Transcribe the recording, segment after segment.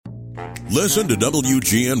Listen to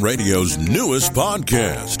WGN Radio's newest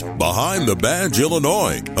podcast, Behind the Badge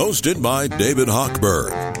Illinois, hosted by David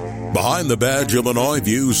Hochberg. Behind the Badge Illinois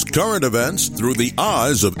views current events through the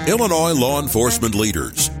eyes of Illinois law enforcement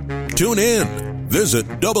leaders. Tune in. Visit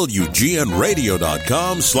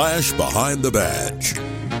WGNRadio.com/Behind the Badge.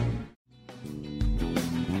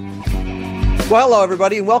 Well, hello,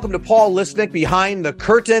 everybody, and welcome to Paul Lisnek Behind the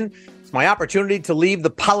Curtain. It's my opportunity to leave the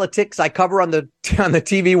politics I cover on the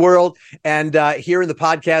TV world and here in the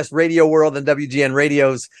podcast radio world and WGN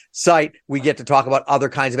Radio's site, we get to talk about other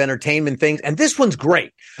kinds of entertainment things. And this one's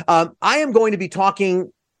great. I am going to be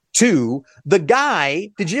talking to the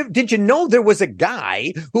guy. Did you know there was a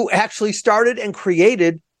guy who actually started and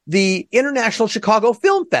created the International Chicago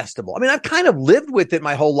Film Festival? I mean, I've kind of lived with it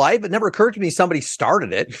my whole life. It never occurred to me somebody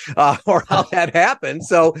started it or how that happened.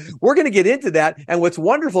 So we're going to get into that. And what's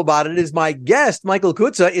wonderful about it is my guest, Michael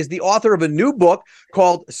Kutza, is the author of a new book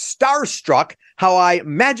called Starstruck: How I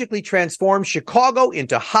Magically Transformed Chicago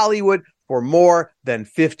into Hollywood for more than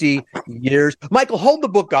 50 years. Michael, hold the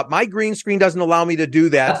book up. My green screen doesn't allow me to do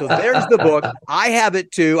that. So there's the book. I have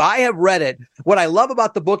it too. I have read it. What I love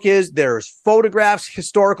about the book is there's photographs,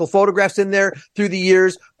 historical photographs in there through the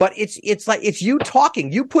years, but it's like, it's you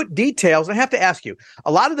talking. You put details. I have to ask you,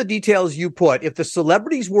 a lot of the details you put, if the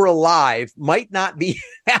celebrities were alive, might not be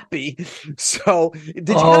happy. So did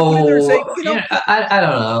you have to there say, I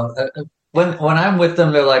don't know. When I'm with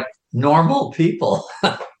them, they're like normal people.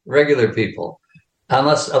 Regular people,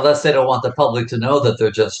 unless they don't want the public to know that they're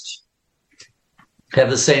just have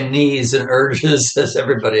the same needs and urges as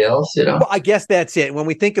everybody else, Well, I guess that's it. When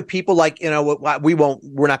we think of people like, we're not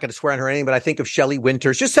going to swear on her name, but I think of Shelley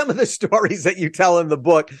Winters, just some of the stories that you tell in the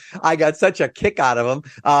book. I got such a kick out of them.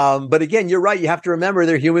 But again, you're right. You have to remember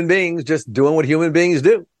they're human beings just doing what human beings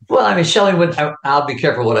do. Well, I mean, Shelley Winters, I'll be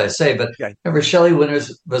careful what I say, but okay. Remember, Shelley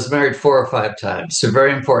Winters was married 4 or 5 times to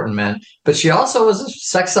very important men, but she also was a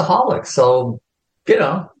sexaholic. So,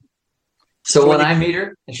 So when I meet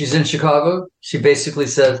her and she's in Chicago, she basically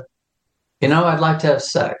said, I'd like to have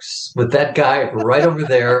sex with that guy right over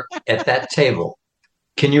there at that table.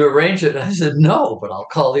 Can you arrange it? And I said, no, but I'll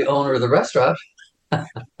call the owner of the restaurant.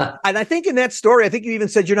 And I think in that story, I think you even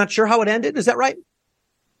said you're not sure how it ended. Is that right?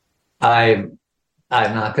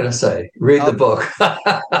 I'm not going to say. Read the book.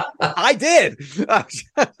 I did.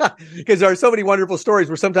 Because there are so many wonderful stories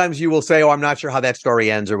where sometimes you will say, I'm not sure how that story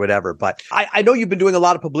ends or whatever. But I know you've been doing a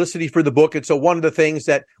lot of publicity for the book. And so one of the things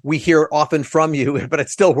that we hear often from you, but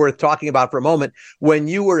it's still worth talking about for a moment, when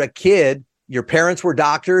you were a kid, your parents were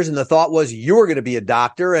doctors and the thought was you were going to be a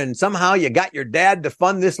doctor. And somehow you got your dad to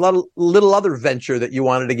fund this little other venture that you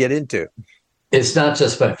wanted to get into. It's not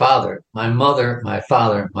just my father, my mother, my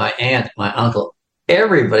father, my aunt, my uncle.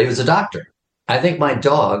 Everybody was a doctor. I think my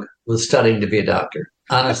dog was studying to be a doctor.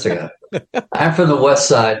 Honest to God. I'm from the West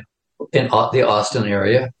Side in the Austin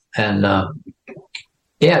area. And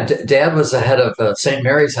Dad was the head of St.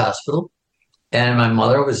 Mary's Hospital. And my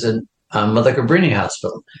mother was in Mother Cabrini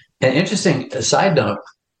Hospital. And interesting side note,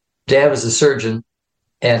 Dad was a surgeon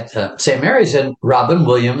at St. Mary's, and Robin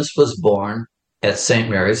Williams was born at St.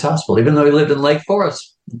 Mary's Hospital, even though he lived in Lake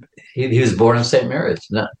Forest. He was born in St. Mary's.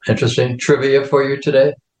 Not interesting trivia for you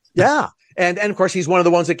today? Yeah. And of course, he's one of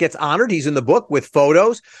the ones that gets honored. He's in the book with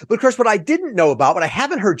photos. But of course, what I didn't know about, what I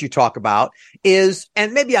haven't heard you talk about is,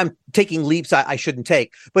 and maybe I'm taking leaps I shouldn't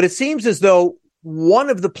take, but it seems as though one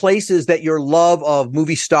of the places that your love of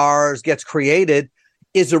movie stars gets created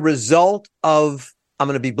is a result of, I'm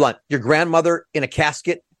going to be blunt, your grandmother in a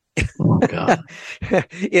casket. Oh, God.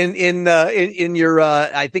 in your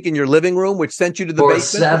I think in your living room, which sent you to the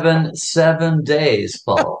basement for 7 days,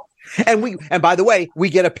 Paul. and by the way, we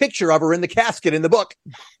get a picture of her in the casket in the book.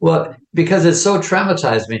 Well, because it so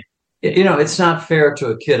traumatized me. It's not fair to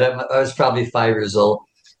a kid. I was probably 5 years old,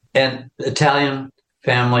 and Italian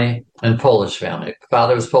family and Polish family.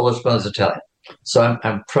 Father was Polish, mother was Italian, so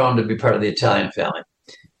I'm prone to be part of the Italian family.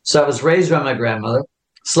 So I was raised by my grandmother,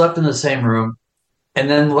 slept in the same room. And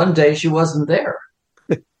then one day she wasn't there.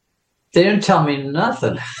 They didn't tell me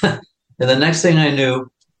nothing. And the next thing I knew,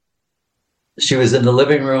 she was in the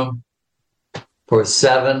living room for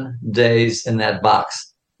 7 days in that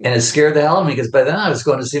box. And it scared the hell out of me because by then I was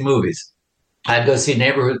going to see movies. I'd go see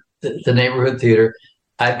the neighborhood theater.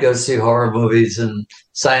 I'd go see horror movies and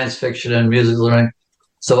science fiction and music learning.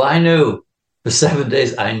 So I knew for 7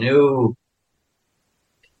 days, I knew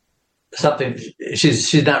something.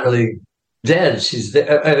 She's not really dead.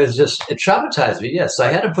 It traumatized me. Yes. So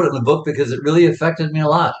I had to put it in the book because it really affected me a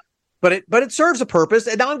lot. but it serves a purpose.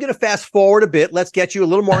 And now I'm going to fast forward a bit. Let's get you a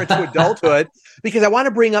little more into adulthood, because I want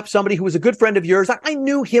to bring up somebody who was a good friend of yours. I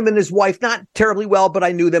knew him and his wife not terribly well, but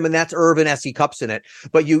I knew them, and that's Irv and Essie Cupp's in it.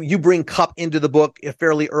 But you bring Cupp into the book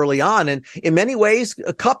fairly early on, and in many ways,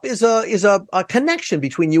 Cupp is a connection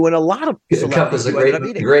between you and a lot of celebrities. Cupp was a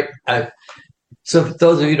great. So for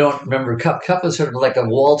those of you who don't remember, Cupp was sort of like a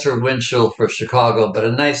Walter Winchell for Chicago, but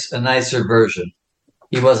a nicer version.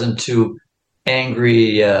 He wasn't too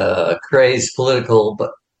angry, crazed, political,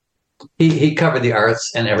 but he covered the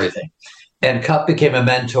arts and everything. And Cupp became a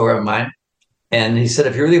mentor of mine. And he said,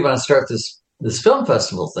 if you really want to start this film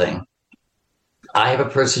festival thing, I have a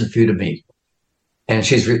person for you to meet. And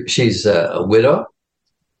she's a widow.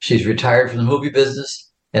 She's retired from the movie business.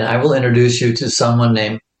 And I will introduce you to someone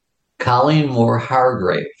named Colleen Moore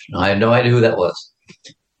Hargrave. Now, I had no idea who that was.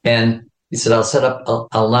 And he said, I'll set up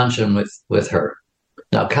a luncheon with her.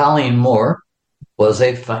 Now, Colleen Moore was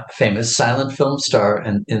a famous silent film star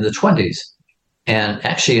in the 20s. And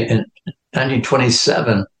actually, in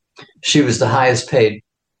 1927, she was the highest paid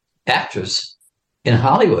actress in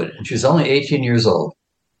Hollywood. And she was only 18 years old.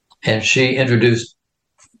 And she introduced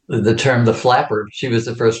the term the flapper. She was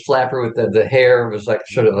the first flapper with the hair. It was like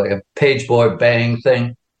sort of like a page boy bang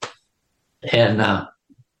thing. And I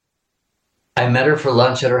met her for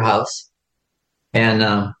lunch at her house.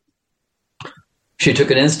 And she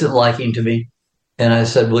took an instant liking to me. And I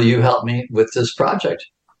said, will you help me with this project?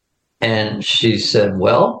 And she said,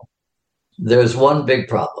 well, there's one big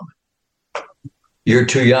problem. You're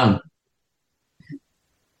too young.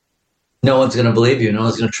 No one's going to believe you. No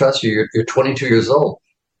one's going to trust you. You're 22 years old.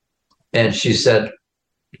 And she said,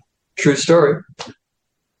 true story.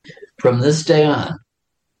 From this day on,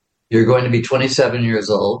 you're going to be 27 years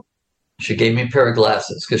old. She gave me a pair of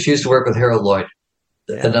glasses because she used to work with Harold Lloyd,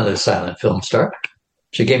 another silent film star.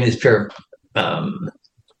 She gave me this pair of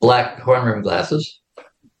black horn rimmed glasses,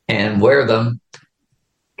 and wear them,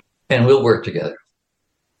 and we'll work together.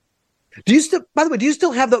 By the way, do you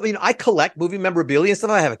still have the, I collect movie memorabilia and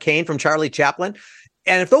stuff. I have a cane from Charlie Chaplin.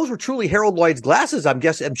 And if those were truly Harold Lloyd's glasses, I'm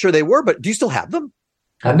sure they were, but do you still have them?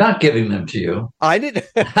 I'm not giving them to you. I didn't.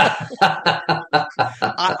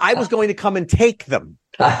 I was going to come and take them.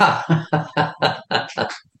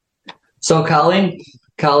 So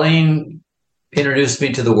Colleen introduced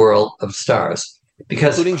me to the world of stars,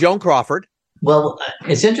 because including Joan Crawford. Well,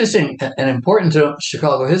 it's interesting and important to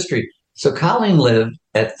Chicago history. So Colleen lived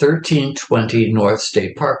at 1320 North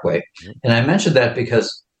State Parkway. And I mentioned that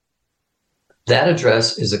because that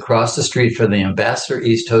address is across the street from the Ambassador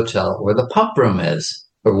East Hotel, where the Pump Room is,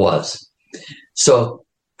 or was. So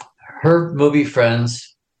her movie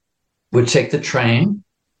friends would take the train.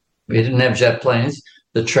 We didn't have jet planes.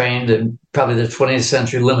 The train, probably the 20th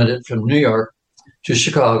Century Limited from New York to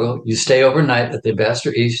Chicago. You stay overnight at the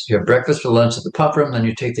Ambassador East. You have breakfast for lunch at the Pump Room. Then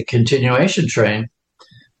you take the continuation train,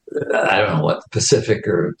 I don't know what, Pacific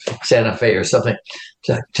or Santa Fe or something,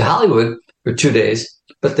 to Hollywood for 2 days.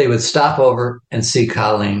 But they would stop over and see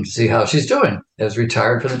Colleen, to see how she's doing as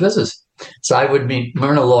retired from the business. So I would meet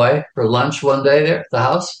Myrna Loy for lunch one day there at the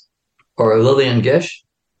house, or Lillian Gish.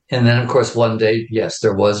 And then, of course, one day, yes,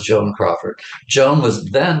 there was Joan Crawford. Joan was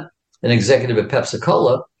then an executive at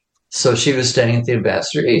Pepsi-Cola, so she was staying at the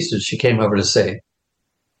Ambassador East, and she came over to say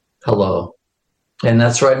hello. And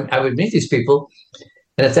that's where I would meet these people.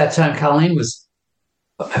 And at that time, Colleen was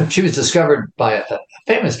discovered by a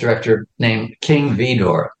famous director named King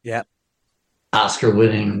Vidor. Yeah.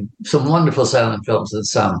 Oscar-winning, some wonderful silent films and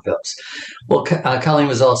sound films. Well, Colleen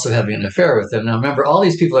was also having an affair with him. Now, remember, all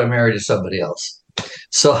these people are married to somebody else.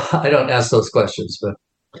 So I don't ask those questions,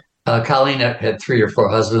 but Colleen had 3 or 4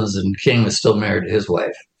 husbands, and King was still married to his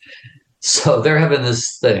wife. So they're having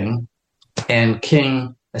this thing, and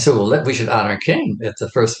King, I said, well, we should honor King at the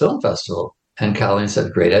first film festival. And Colleen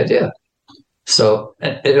said, great idea. So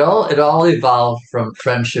it all evolved from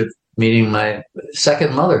friendship, meeting my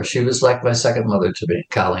second mother. She was like my second mother to me,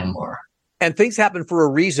 Colleen Moore. And things happen for a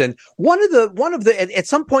reason. One of the at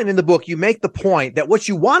some point in the book, you make the point that what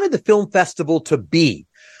you wanted the film festival to be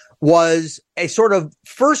was a sort of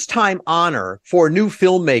first-time honor for new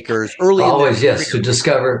filmmakers early Always, in their yes, career. to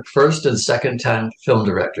discover first- and second-time film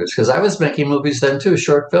directors. Because I was making movies then too,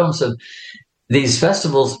 short films, and these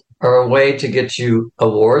festivals are a way to get you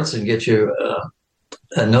awards and get you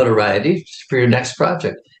a notoriety for your next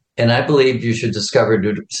project. And I believe you should discover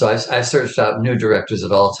new. So I searched out new directors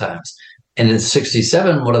at all times. And in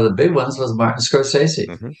 '67, one of the big ones was Martin Scorsese.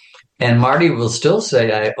 Mm-hmm. And Marty will still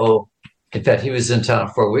say, in fact, he was in town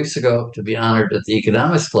 4 weeks ago to be honored at the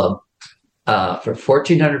Economics Club for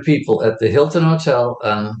 1,400 people at the Hilton Hotel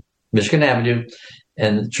on Michigan Avenue.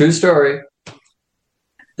 And true story,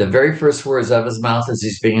 the very first words out of his mouth as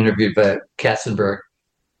he's being interviewed by Katzenberg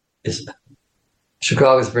is,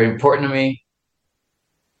 Chicago is very important to me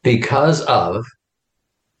because of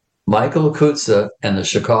Michael Kutza and the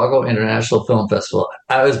Chicago International Film Festival.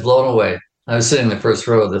 I was blown away. I was sitting in the first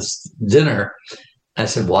row of this dinner. I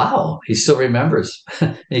said, wow, he still remembers.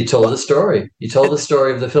 And he told the story. He told the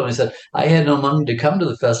story of the film. He said, I had no money to come to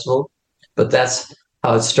the festival, but that's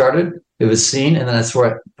how it started. It was seen, and then that's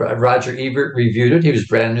where Roger Ebert reviewed it. He was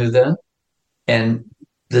brand new then. And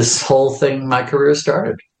this whole thing, my career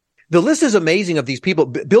started. The list is amazing of these people.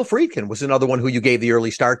 Bill Friedkin was another one who you gave the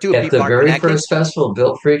early start to. At the very first festival,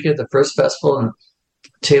 Bill Friedkin at the first festival, and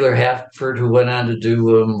Taylor Hackford, who went on to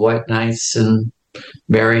do White Nights and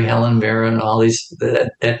Mary Helen Mirren, all these,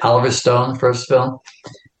 at Oliver Stone, first film.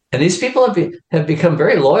 And these people have become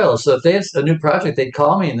very loyal. So if they have a new project, they'd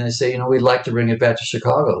call me and they say, we'd like to bring it back to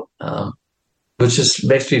Chicago, which just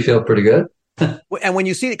makes me feel pretty good. And when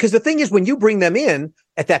you see it, because the thing is, when you bring them in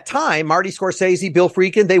at that time, Marty Scorsese, Bill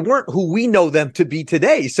Friedkin, they weren't who we know them to be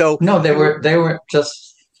today. So no, they were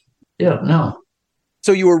just, no.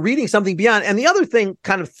 So you were reading something beyond. And the other thing,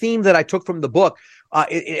 kind of theme that I took from the book,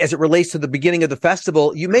 as it relates to the beginning of the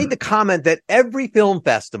festival, you made the comment that every film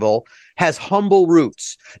festival has humble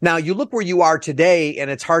roots. Now, you look where you are today, and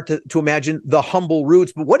it's hard to imagine the humble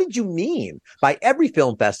roots. But what did you mean by every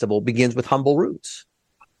film festival begins with humble roots?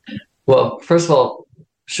 Well, first of all,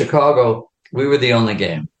 Chicago, we were the only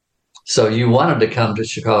game. So you wanted to come to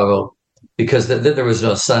Chicago because there was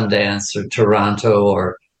no Sundance or Toronto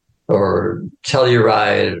or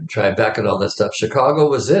Telluride, or Tribeca, and all that stuff. Chicago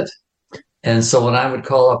was it. And so when I would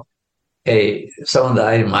call up someone that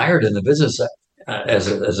I admired in the business as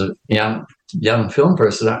a young film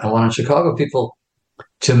person, I wanted Chicago people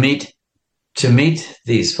to meet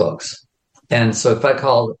these folks. And so if I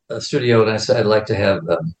called a studio and I said I'd like to have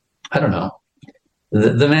I don't know,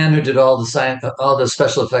 the man who did all the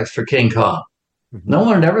special effects for King Kong, no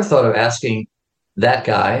one had ever thought of asking that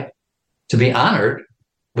guy to be honored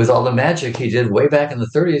with all the magic he did way back in the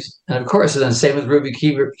 30s. And of course, and then same with Ruby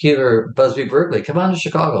Keeler, Busby Berkeley. Come on to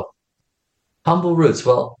Chicago. Humble roots.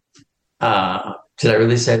 Well, did I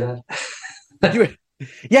really say that?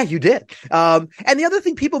 Yeah, you did. And the other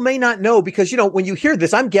thing people may not know, because, when you hear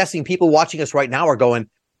this, I'm guessing people watching us right now are going,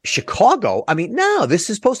 Chicago? I mean, no, this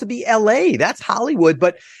is supposed to be LA. That's Hollywood.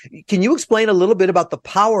 But can you explain a little bit about the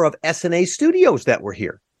power of SNA Studios that were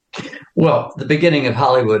here? Well, the beginning of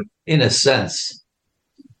Hollywood, in a sense,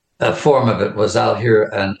 a form of it was out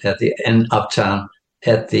here in Uptown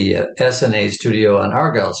at the SNA studio on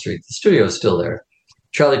Argyle Street. The studio is still there.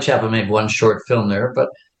 Charlie Chaplin made one short film there, but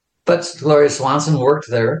Gloria Swanson worked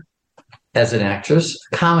there as an actress,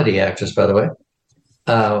 a comedy actress, by the way.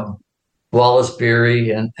 Wallace Beery,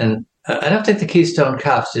 and I don't think the Keystone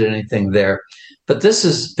Cops did anything there, but this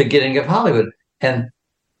is beginning of Hollywood, and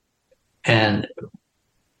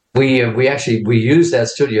we used that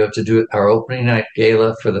studio to do our opening night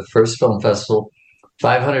gala for the first film festival,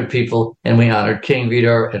 500 people, and we honored King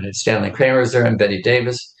Vidor, and Stanley Kramer was there, and Betty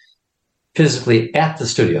Davis, physically at the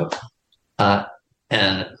studio,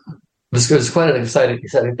 and this was quite an exciting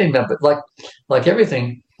thing. But like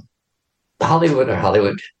everything,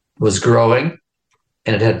 Hollywood was growing,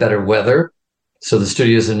 and it had better weather. So the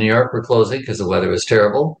studios in New York were closing because the weather was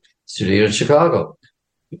terrible. Studio in Chicago,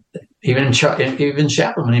 even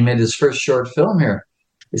Chaplin, when he made his first short film here,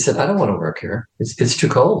 he said, "I don't want to work here. It's too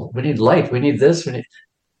cold. We need light. We need this. We need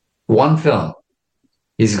one film."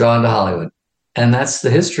 He's gone to Hollywood, and that's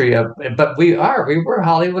the history of. But we were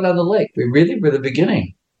Hollywood on the Lake. We really were the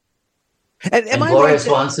beginning. And Gloria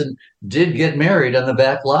Swanson did get married on the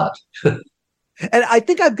back lot. And I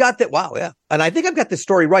think I've got that. Wow. Yeah. And I think I've got this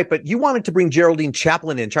story right, but you wanted to bring Geraldine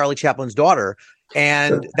Chaplin in, Charlie Chaplin's daughter.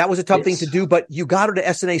 And that was a tough thing to do, but you got her to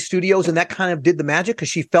SNA Studios, and that kind of did the magic because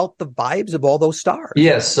she felt the vibes of all those stars.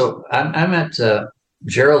 Yes. So I met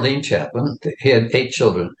Geraldine Chaplin. He had 8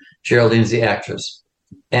 children. Geraldine's the actress.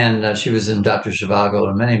 And she was in Dr. Zhivago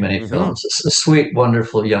and many, many films. A sweet,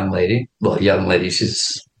 wonderful young lady. Well, young lady.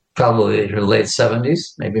 She's probably in her late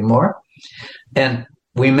 70s, maybe more. And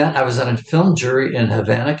we met. I was on a film jury in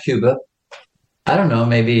Havana, Cuba. I don't know,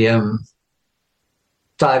 maybe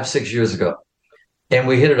 5-6 years ago. And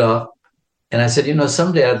we hit it off. And I said,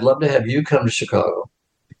 someday I'd love to have you come to Chicago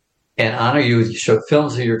and honor you with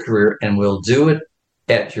films of your career. And we'll do it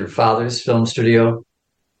at your father's film studio.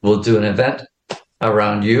 We'll do an event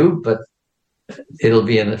around you, but it'll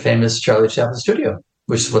be in the famous Charlie Chaplin studio,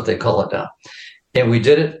 which is what they call it now. And we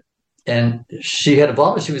did it. And she had a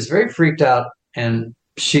ball, but she was very freaked out. And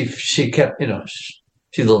she kept,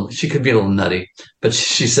 she could be a little nutty, but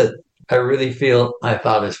she said, I really feel my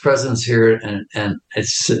father's presence here, and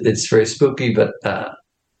it's very spooky, but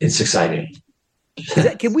it's exciting.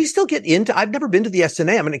 Can we still get into? I've never been to the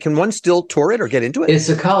SNA. I mean, can one still tour it or get into it? It's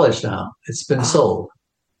a college now. It's been sold.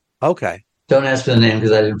 Okay. Don't ask for the name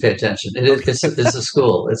because I didn't pay attention. It's a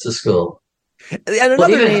school. It's a school. And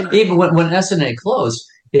another even when SNA closed,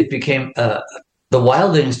 it became the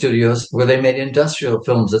Wilding Studios, where they made industrial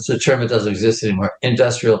films. It's a term that doesn't exist anymore.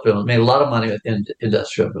 Industrial films made a lot of money with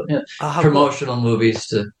industrial films, promotional movies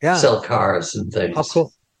to sell cars and things.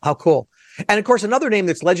 How cool! And of course, another name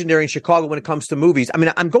that's legendary in Chicago when it comes to movies. I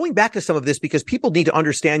mean, I'm going back to some of this because people need to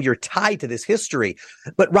understand your tie to this history.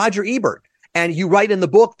 But Roger Ebert. And you write in the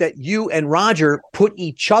book that you and Roger put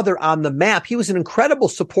each other on the map. He was an incredible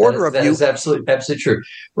supporter of you. That is absolutely true.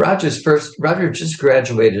 Roger just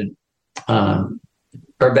graduated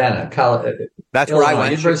Urbana College. That's where I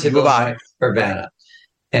went. University of Illinois, Urbana.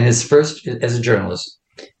 And his first, as a journalist,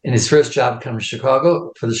 and his first job came to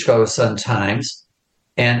Chicago for the Chicago Sun-Times.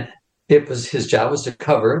 And his job was to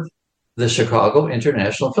cover the Chicago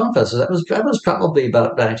International Film Festival. That was probably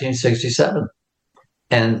about 1967.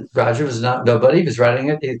 And Roger was not nobody. He was writing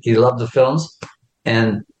it. He loved the films,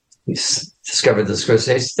 and he discovered the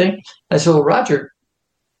Scorsese thing. I said, "Well, Roger,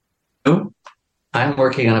 I'm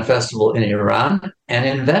working on a festival in Iran and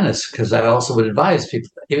in Venice because I also would advise people.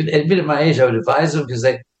 Even at my age, I would advise them because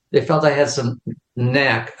they felt I had some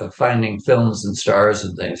knack of finding films and stars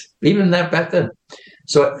and things. Even that back then.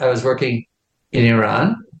 So I was working in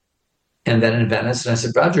Iran and then in Venice, and I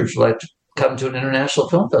said, Roger, would you like to come to an international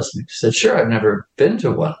film festival? He said, sure, I've never been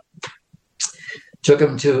to one. Took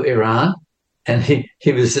him to Iran, and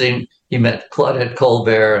he was sitting, he met Claudette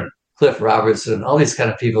Colbert and Cliff Robertson and all these kind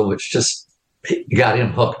of people, which just got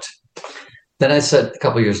him hooked. Then I said, a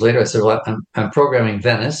couple of years later, I said, well, I'm programming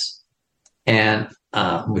Venice, and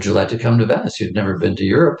would you like to come to Venice? You'd never been to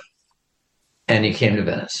Europe. And he came to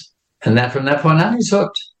Venice. And from that point on, he's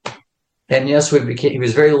hooked. And yes, he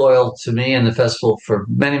was very loyal to me and the festival for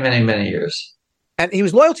many, many, many years. And he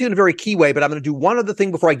was loyal to you in a very key way, but I'm going to do one other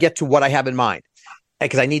thing before I get to what I have in mind,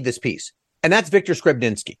 because I need this piece. And that's Victor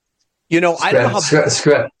Skrebninsky. You know, I don't know how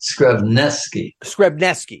Skrebninsky.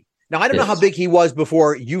 Skrebninsky. Now, I don't know how big he was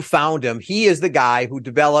before you found him. He is the guy who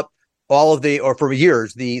developed all of for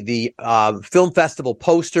years, the film festival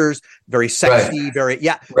posters, very sexy,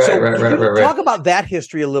 Talk about that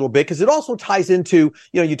history a little bit, because it also ties into,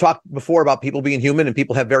 you talked before about people being human and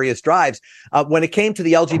people have various drives. When it came to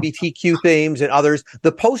the LGBTQ themes and others,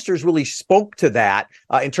 the posters really spoke to that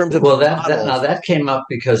in terms of. Well, that came up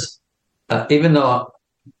because even though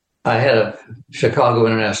I had a Chicago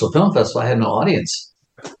International Film Festival, I had no audience.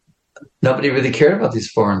 Nobody really cared about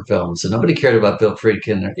these foreign films, and nobody cared about Bill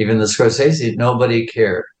Friedkin or even the Scorsese. Nobody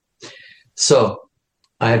cared. So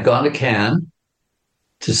I had gone to Cannes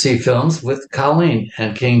to see films with Colleen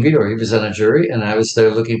and King Vidor. He was on a jury, and I was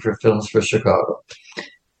there looking for films for Chicago.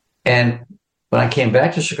 And when I came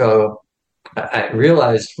back to Chicago, I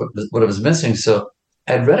realized what I was missing. So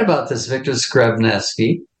I'd read about this Victor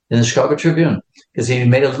Skrebninsky in the Chicago Tribune because he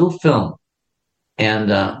made a little film,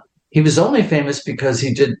 and he was only famous because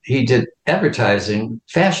he did advertising,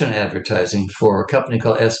 fashion advertising for a company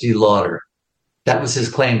called Estee Lauder. That was his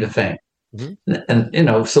claim to fame. Mm-hmm.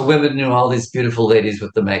 And, so women knew all these beautiful ladies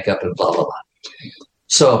with the makeup and blah, blah, blah.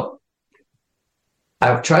 So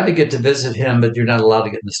I've tried to get to visit him, but you're not allowed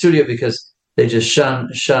to get in the studio because they just shun.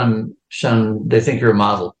 They think you're a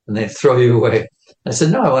model and they throw you away. I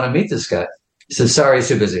said, no, I want to meet this guy. He said, sorry, he's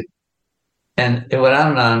too busy. And it went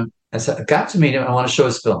on and on. I said, I got to meet him. I want to show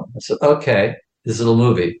his film. I said, okay, this little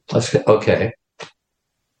movie. Okay.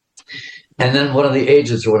 And then one of the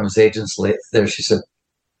agents, or one of his agents there, she said,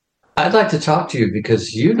 I'd like to talk to you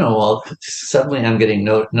because suddenly I'm getting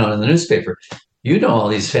known in the newspaper. You know all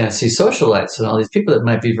these fancy socialites and all these people that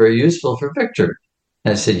might be very useful for Victor.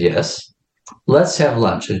 And I said, yes, let's have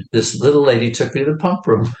lunch. And this little lady took me to the pump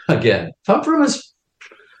room again. Pump room is,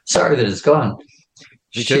 sorry that it's gone.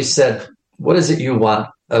 She said, what is it you want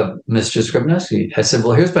of Mr. Skrebninsky? I said,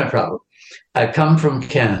 well, here's my problem. I come from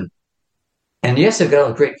Cannes. And yes, I've got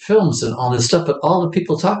all great films and all this stuff, but all the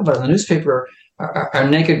people talk about in the newspaper are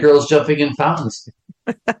naked girls jumping in fountains.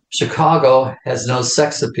 Chicago has no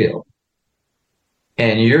sex appeal.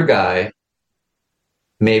 And your guy,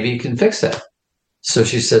 maybe you can fix that. So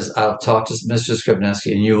she says, I'll talk to Mr.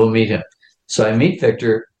 Skrebninsky and you will meet him. So I meet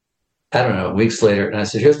Victor, I don't know, weeks later. And I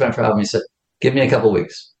said, here's my problem. He said, give me a couple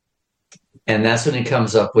weeks. And that's when he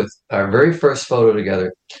comes up with our very first photo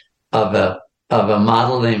together of a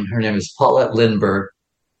model named, her name is Paulette Lindbergh,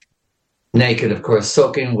 naked, of course,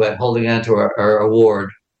 soaking wet, holding on to our award.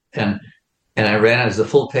 And I ran it as a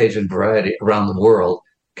full page in Variety around the world,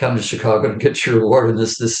 come to Chicago to get your award in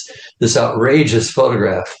this outrageous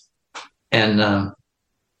photograph. And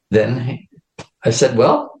then I said,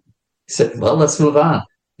 well, let's move on.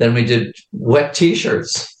 Then we did wet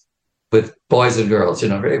T-shirts with boys and girls,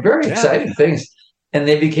 very, very exciting things. And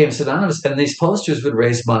they became synonymous. And these posters would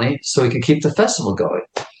raise money so we could keep the festival going.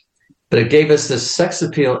 But it gave us this sex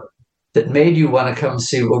appeal that made you want to come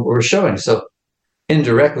see what we're showing. So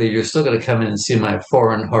indirectly, you're still going to come in and see my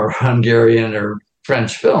foreign or Hungarian or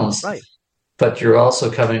French films. Right. But you're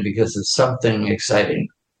also coming because it's something exciting.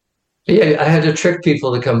 Yeah, I had to trick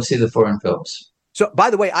people to come see the foreign films. So, by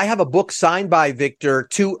the way, I have a book signed by Victor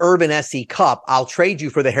to Urban SE Cup. I'll trade you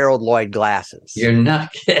for the Harold Lloyd glasses. You're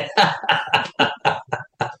not kidding.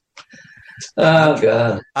 Oh,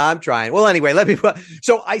 God. I'm trying. Well, anyway,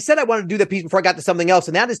 so I said I wanted to do that piece before I got to something else,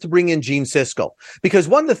 and that is to bring in Gene Siskel. Because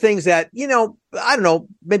one of the things that, I don't know,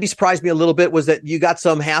 maybe surprised me a little bit was that you got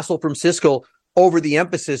some hassle from Siskel over the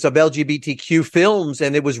emphasis of LGBTQ films.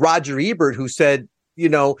 And it was Roger Ebert who said,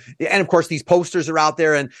 and of course, these posters are out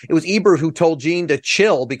there. And it was Ebert who told Gene to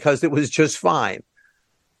chill because it was just fine.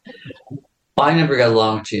 I never got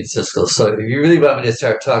along with Gene Siskel. So if you really want me to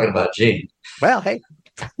start talking about Gene. Well, hey.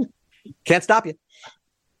 Can't stop you.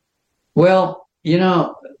 Well,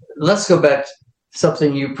 let's go back to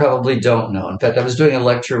something you probably don't know. In fact, I was doing a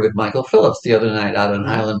lecture with Michael Phillips the other night out in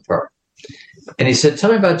Highland Park. And he said,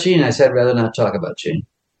 tell me about Gene. I said, I'd rather not talk about Gene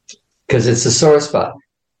because it's a sore spot.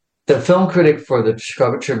 The film critic for the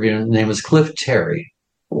Chicago Tribune, name was Cliff Terry.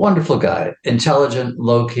 A wonderful guy, intelligent,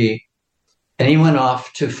 low-key. And he went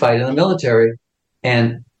off to fight in the military.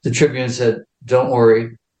 And the Tribune said, don't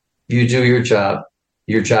worry, you do your job.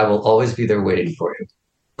 Your job will always be there waiting for you.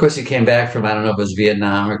 Of course, he came back from, I don't know if it was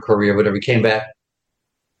Vietnam or Korea or whatever. He came back.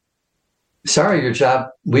 Sorry, your job,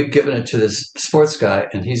 we've given it to this sports guy,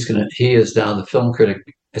 and he is now the film critic.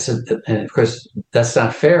 I said, and of course, that's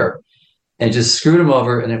not fair. And just screwed him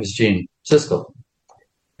over, and it was Gene Siskel.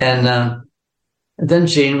 And then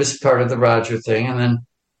Gene was part of the Roger thing, and then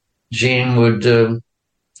Gene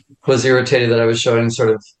was irritated that I was showing sort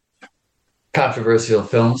of controversial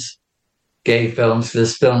films. Gay films,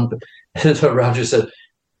 this film. So Roger said,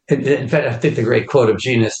 in fact, I think the great quote of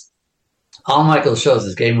Gene is, all Michael shows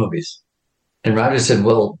is gay movies. And Roger said,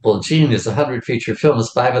 well, Gene, is 100 feature films.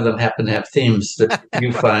 5 of them happen to have themes that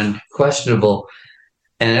you find questionable.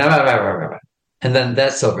 And then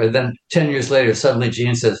that's over. And then 10 years later, suddenly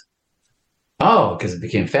Gene says, oh, because it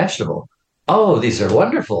became fashionable. Oh, these are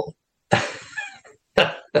wonderful.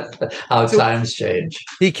 How times change.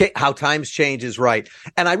 How times change is right.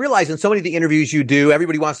 And I realize in so many of the interviews you do,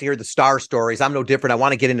 everybody wants to hear the star stories. I'm no different. I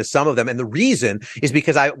want to get into some of them. And the reason is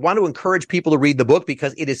because I want to encourage people to read the book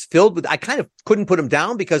because it is filled with, I kind of couldn't put them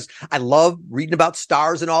down because I love reading about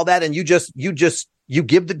stars and all that. And you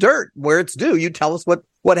give the dirt where it's due. You tell us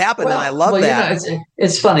what happened. And I love that.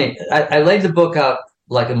 It's funny. I laid the book out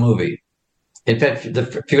like a movie. In fact,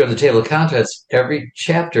 if you go to the table of contents, every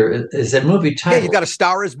chapter is a movie title. Yeah, you've got A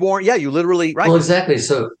Star Is Born. Yeah, you literally, right. Well, exactly.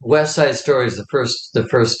 So West Side Story is the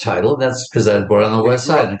first title. That's because I was born on the West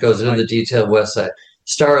Side, and it goes into the detail of West Side.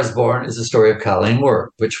 Star Is Born is the story of Colleen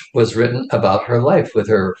Moore, which was written about her life with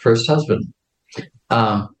her first husband,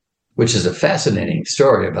 which is a fascinating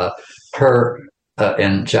story about her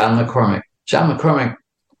and John McCormick. John McCormick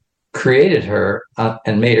created her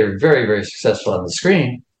and made her very, very successful on the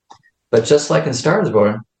screen. But just like in Star Is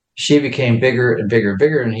Born, she became bigger and bigger and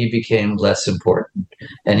bigger, and he became less important.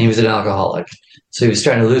 And he was an alcoholic. So he was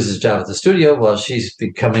trying to lose his job at the studio while she's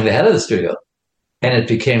becoming the head of the studio. And it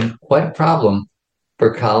became quite a problem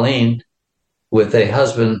for Colleen with a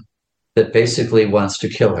husband that basically wants to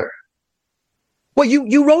kill her. Well,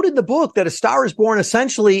 you wrote in the book that A Star Is Born,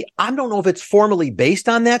 essentially, I don't know if it's formally based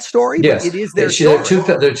on that story, yes, but it is their story.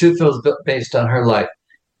 There are two films based on her life.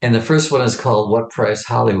 And the first one is called What Price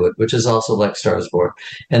Hollywood, which is also like Star Is Born.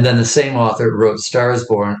 And then the same author wrote Star Is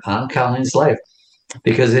Born on Colleen's life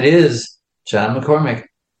because it is John McCormick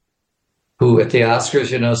who at the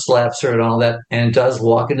Oscars, slaps her and all that and does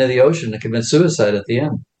walk into the ocean to commit suicide at the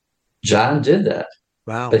end. John did that.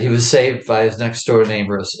 Wow. But he was saved by his next door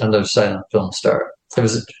neighbor, another silent film star. It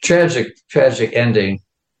was a tragic, tragic ending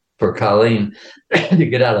for Colleen to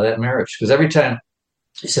get out of that marriage because every time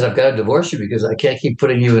she said, I've got to divorce you because I can't keep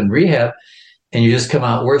putting you in rehab and you just come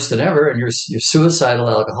out worse than ever and you're suicidal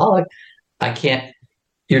alcoholic. I can't,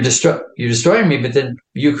 you're destroying me, but then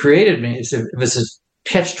you created me. It was a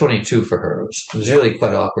catch-22 for her. It was really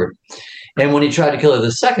quite awkward. And when he tried to kill her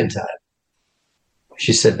the second time,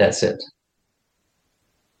 she said, that's it.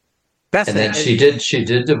 And then she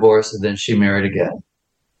did divorce and then she married again.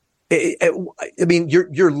 I mean,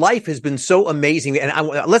 your life has been so amazing, and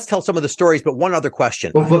let's tell some of the stories. But one other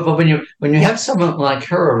question: but when you have someone like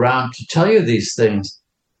her around to tell you these things,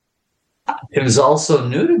 it was also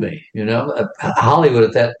new to me.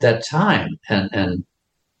 Hollywood at that time, and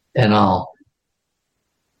all.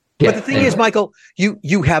 But the thing is, Michael,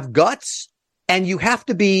 you have guts. And you have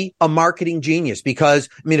to be a marketing genius because,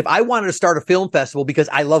 I mean, if I wanted to start a film festival because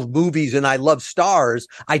I love movies and I love stars,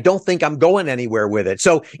 I don't think I'm going anywhere with it.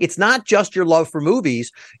 So it's not just your love for movies.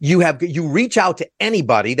 You reach out to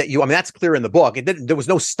anybody that's clear in the book. There was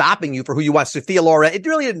no stopping you for who you want. Sophia Loren, it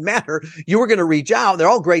really didn't matter. You were going to reach out. They're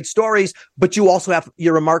all great stories, but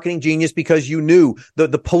you're a marketing genius because you knew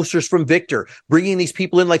the posters from Victor, bringing these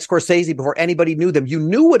people in like Scorsese before anybody knew them. You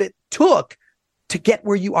knew what it took to get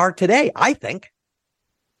where you are today, I think.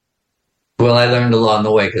 Well, I learned along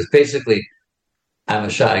the way because basically I'm a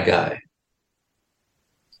shy guy.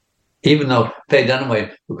 Even though Faye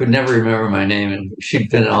Dunaway, who could never remember my name, and she'd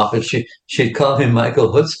been in office, she'd call me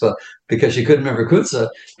Michael Chutzpah because she couldn't remember Kutza,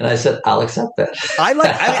 and I said, I'll accept that.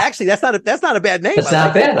 Actually, that's not a bad name. It's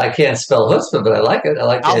not bad. I can't spell Chutzpah, but I like it. I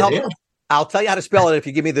like the idea. I'll tell you how to spell it if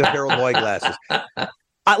you give me the Harold Lloyd glasses.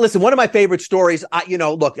 Listen, one of my favorite stories,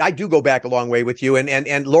 look, I do go back a long way with you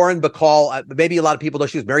and Lauren Bacall, maybe a lot of people know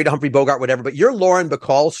she was married to Humphrey Bogart, whatever, but your Lauren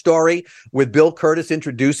Bacall story with Bill Curtis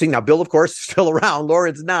introducing, now Bill, of course, is still around,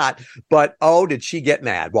 Lauren's not, but did she get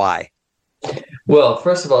mad? Why? Well,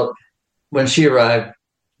 first of all, when she arrived,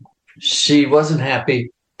 she wasn't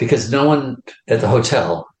happy because no one at the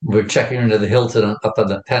hotel, we're checking her into the Hilton up on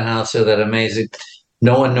the penthouse, so that amazing,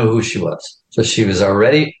 no one knew who she was. So she was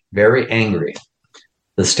already very angry.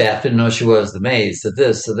 The staff didn't know she was, the maids, the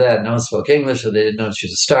this, the that. No one spoke English, so they didn't know she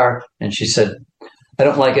was a star. And she said, I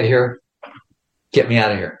don't like it here. Get me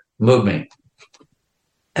out of here. Move me.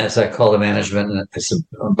 And so I called the management and I said,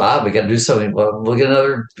 Bob, we got to do something. Well, we'll get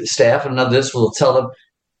another staff and another this. We'll tell them.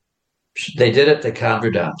 They did it. They calmed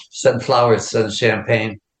her down. Sent flowers, sent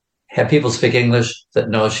champagne. Had people speak English that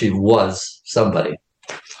know she was somebody.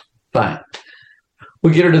 Fine.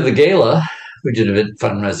 We get her to the gala. We did a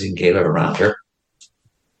fundraising gala around her.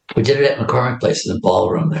 We did it at McCormick Place in the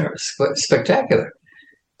ballroom there. It was spectacular.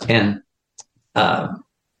 And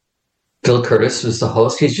Bill Curtis was the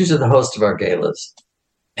host. He's usually the host of our galas.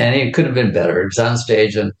 And he couldn't have been better. He was on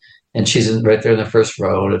stage and she's right there in the first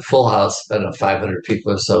row at a full house, I don't know, 500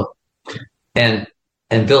 people or so. And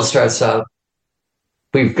Bill starts out,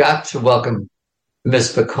 we've got to welcome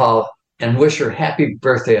Miss Bacall and wish her happy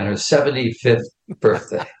birthday on her 75th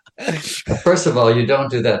birthday. First of all, you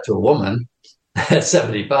don't do that to a woman at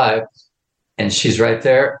 75, and she's right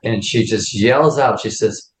there, and she just yells out, she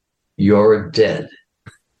says, you're dead.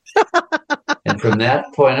 And from that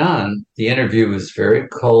point on, the interview was very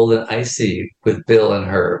cold and icy with Bill and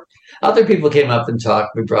her. Other people came up and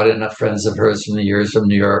talked. We brought in enough friends of hers from the years from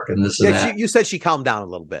New York and this and that. You said she calmed down a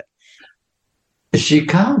little bit. She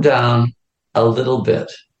calmed down a little bit.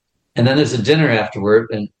 And then there's a dinner afterward,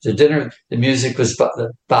 and the music was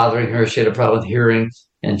bothering her. She had a problem with hearing,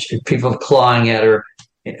 and people clawing at her,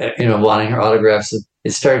 wanting her autographs.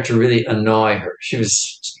 It started to really annoy her. She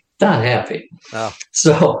was not happy. Oh.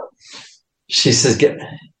 So she says, get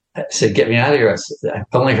me out of here. I said, I've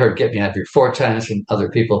only heard get me out of here 4 times from other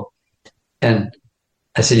people. And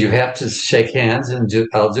I said, you have to shake hands and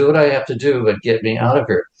I'll do what I have to do, but get me out of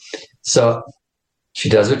here. So she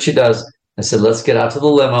does what she does. I said, let's get out to the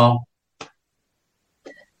limo.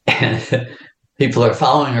 And people are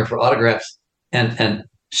following her for autographs. And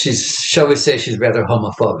she's, shall we say, she's rather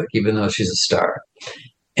homophobic, even though she's a star.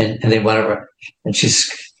 And they want her, and she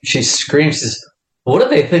screams, says, what do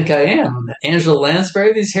they think I am? Angela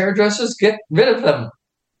Lansbury, these hairdressers? Get rid of them.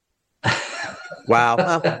 Wow.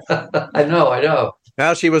 I know.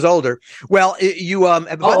 Well, she was older. Well,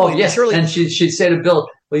 yes. Surely... And she'd say to Bill,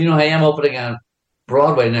 well, I am opening on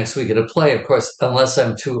Broadway next week at a play, of course, unless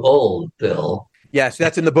I'm too old, Bill. Yes,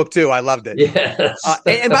 that's in the book too. I loved it. Yes.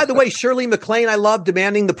 And by the way, Shirley MacLaine, I love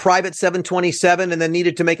demanding the private 727 and then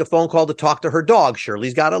needed to make a phone call to talk to her dog.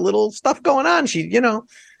 Shirley's got a little stuff going on.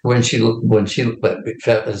 When she it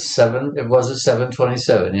was a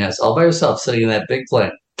 727. Yes. All by herself sitting in that big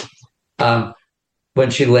plane. When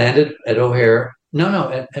she landed at O'Hare,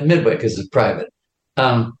 at Midway, because it's private.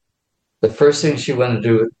 The first thing she wanted to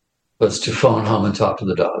do was to phone home and talk to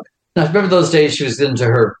the dog. Now, remember those days she was into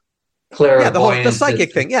her clairvoyance, the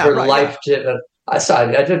psychic thing, her life. I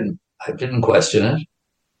didn't question it.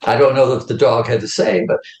 I don't know what the dog had to say,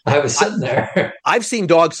 but I was sitting there. I've seen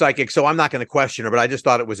Dog Psychic, so I'm not going to question her, but I just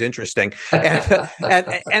thought it was interesting.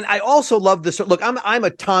 And I also love this. Look, I'm a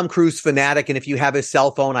Tom Cruise fanatic, and if you have his cell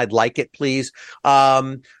phone, I'd like it, please.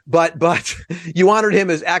 But you honored him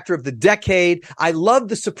as actor of the decade. I love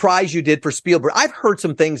the surprise you did for Spielberg. I've heard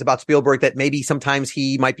some things about Spielberg that maybe sometimes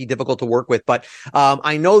he might be difficult to work with, but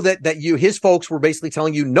I know that his folks were basically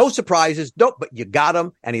telling you no surprises, nope, but you got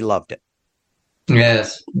him, and he loved it.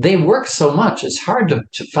 Yes, they work so much. It's hard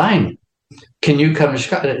to find. Can you come to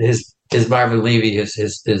Chicago? His Marvin Levy,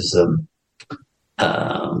 his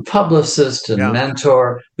publicist and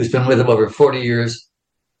mentor, who's been with him over 40 years.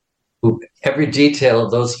 Who every detail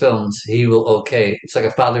of those films he will okay. It's like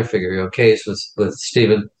a father figure. He okays with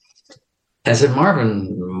Steven. I said,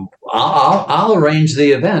 Marvin, I'll arrange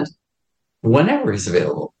the event whenever he's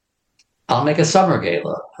available. I'll make a summer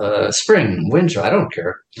gala, spring, winter, I don't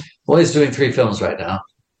care. Well, he's doing 3 films right now.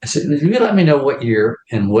 I said, you let me know what year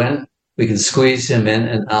and when we can squeeze him in,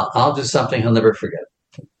 and I'll do something he'll never forget.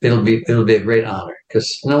 It'll be a great honor,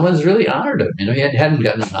 because no one's really honored him. He hadn't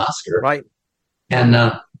gotten an Oscar. Right.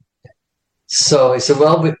 And so he said,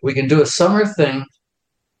 well, we can do a summer thing.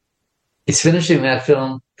 He's finishing that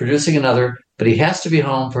film, producing another, but he has to be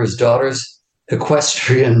home for his daughter's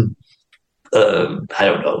equestrian I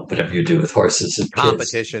don't know, whatever you do with horses and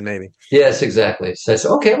competition, kids. Maybe. Yes, exactly. So I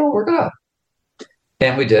said, okay, we'll work it out.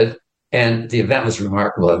 And we did. And the event was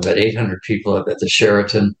remarkable. I got 800 people at the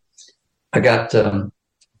Sheraton. I got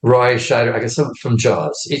Roy Scheider. I got someone from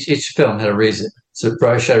Jaws. Each film had a reason. So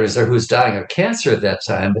Roy Scheider was there, who was dying of cancer at that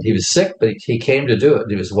time, but he was sick, but he came to do it.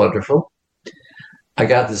 And he was wonderful. I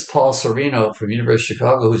got this Paul Sereno from University of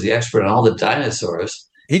Chicago, who's the expert on all the dinosaurs.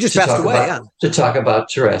 He just passed away, to talk about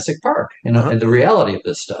Jurassic Park, and the reality of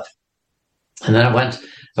this stuff. And then I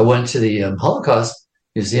went to the Holocaust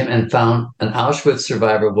Museum and found an Auschwitz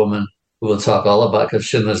survivor woman who will talk all about, because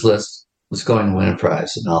Schindler's List was going to win a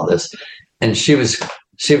prize and all this. And she was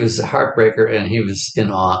a heartbreaker, and he was in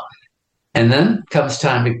awe. And then comes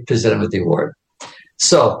time to present him with the award.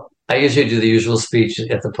 So I usually do the usual speech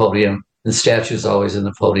at the podium. The statue's always in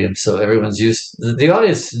the podium, so everyone's used. The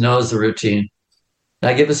audience knows the routine.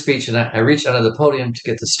 I give a speech, and I reach under the podium to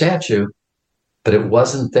get the statue, but it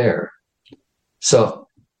wasn't there. So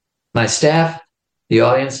my staff, the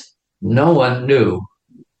audience, no one knew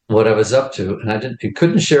what I was up to, and I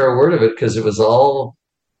couldn't share a word of it because it was all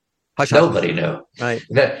nobody knew. Right.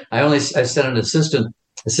 I sent an assistant.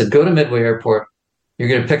 I said, "Go to Midway Airport. You're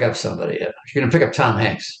going to pick up somebody. You're going to pick up Tom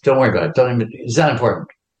Hanks. Don't worry about it. It's not important.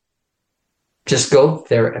 Just go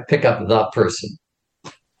there and pick up the person."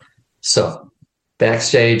 So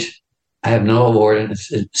backstage, I have no award, and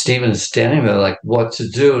Steven is standing there like, what to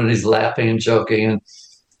do? And he's laughing and joking.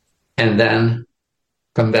 And then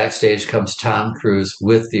from backstage comes Tom Cruise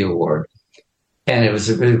with the award. And it was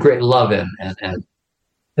a great love-in. And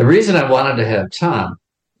the reason I wanted to have Tom,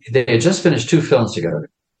 they had just finished 2 films together,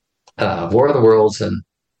 War of the Worlds and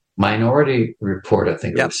Minority Report, I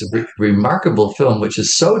think. Yep. It was a remarkable film, which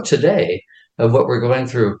is so today of what we're going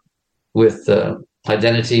through with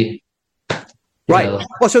identity. Right.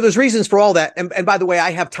 Well, so there's reasons for all that. And by the way,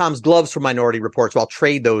 I have Tom's gloves for Minority Report, so I'll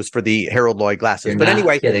trade those for the Harold Lloyd glasses. But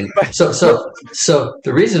anyway. So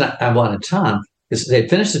the reason I wanted Tom is they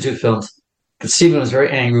finished the 2 films, but Steven was very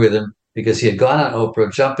angry with him because he had gone on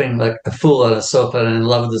Oprah, jumping like a fool on a sofa and in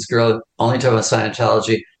love with this girl, only talking about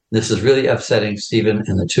Scientology. This is really upsetting Steven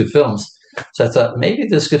in the 2 films. So I thought maybe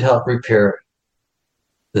this could help repair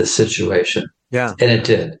this situation. Yeah. And it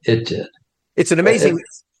did.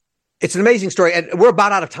 It's an amazing story, and we're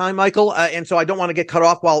about out of time, Michael, and so I don't want to get cut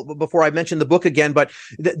off before I mention the book again. But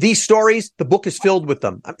these stories, the book is filled with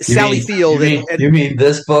them. Sally Field, you mean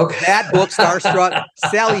this book? That book, Starstruck,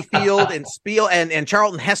 Sally Field, and Spiel, and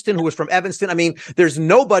Charlton Heston, who was from Evanston. I mean, there's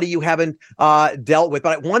nobody you haven't dealt with.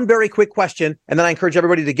 But one very quick question, and then I encourage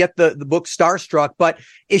everybody to get the book Starstruck. But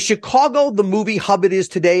is Chicago the movie hub it is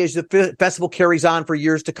today, as the festival carries on for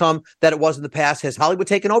years to come, that it was in the past? Has Hollywood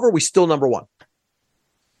taken over? Are we still number one?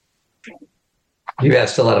 You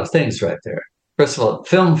asked a lot of things right there. First of all,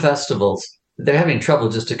 film festivals, they're having trouble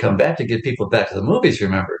just to come back, to get people back to the movies,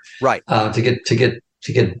 remember? Right. To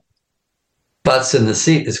get butts in the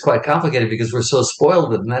seat is quite complicated because we're so spoiled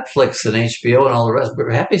with Netflix and HBO and all the rest.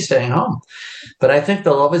 We're happy staying home. But I think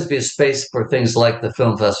there'll always be a space for things like the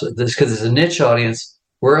film festival, because it's a niche audience.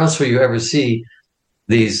 Where else will you ever see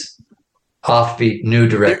these offbeat new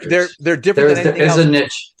directors? They're different than anything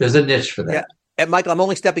else. There's a niche for that. Yeah. And Michael, I'm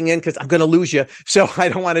only stepping in because I'm going to lose you, so I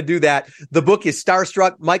don't want to do that. The book is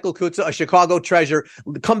Starstruck, Michael Kutza, a Chicago treasure.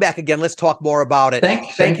 Come back again. Let's talk more about it.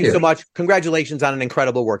 Thank you so much. Congratulations on an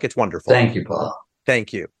incredible work. It's wonderful. Thank you, Paul.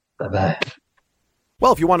 Thank you. Bye-bye.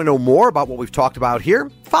 Well, if you want to know more about what we've talked about here,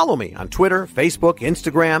 follow me on Twitter, Facebook,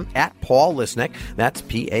 Instagram at Paul Lisnek. That's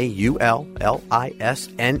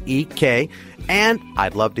PaulLisnek. And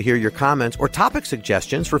I'd love to hear your comments or topic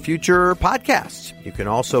suggestions for future podcasts. You can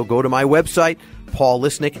also go to my website,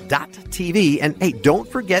 paullisnek.tv. And hey,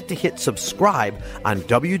 don't forget to hit subscribe on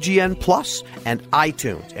WGN Plus and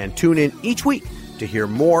iTunes. And tune in each week to hear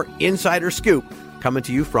more insider scoop coming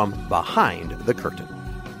to you from behind the curtain.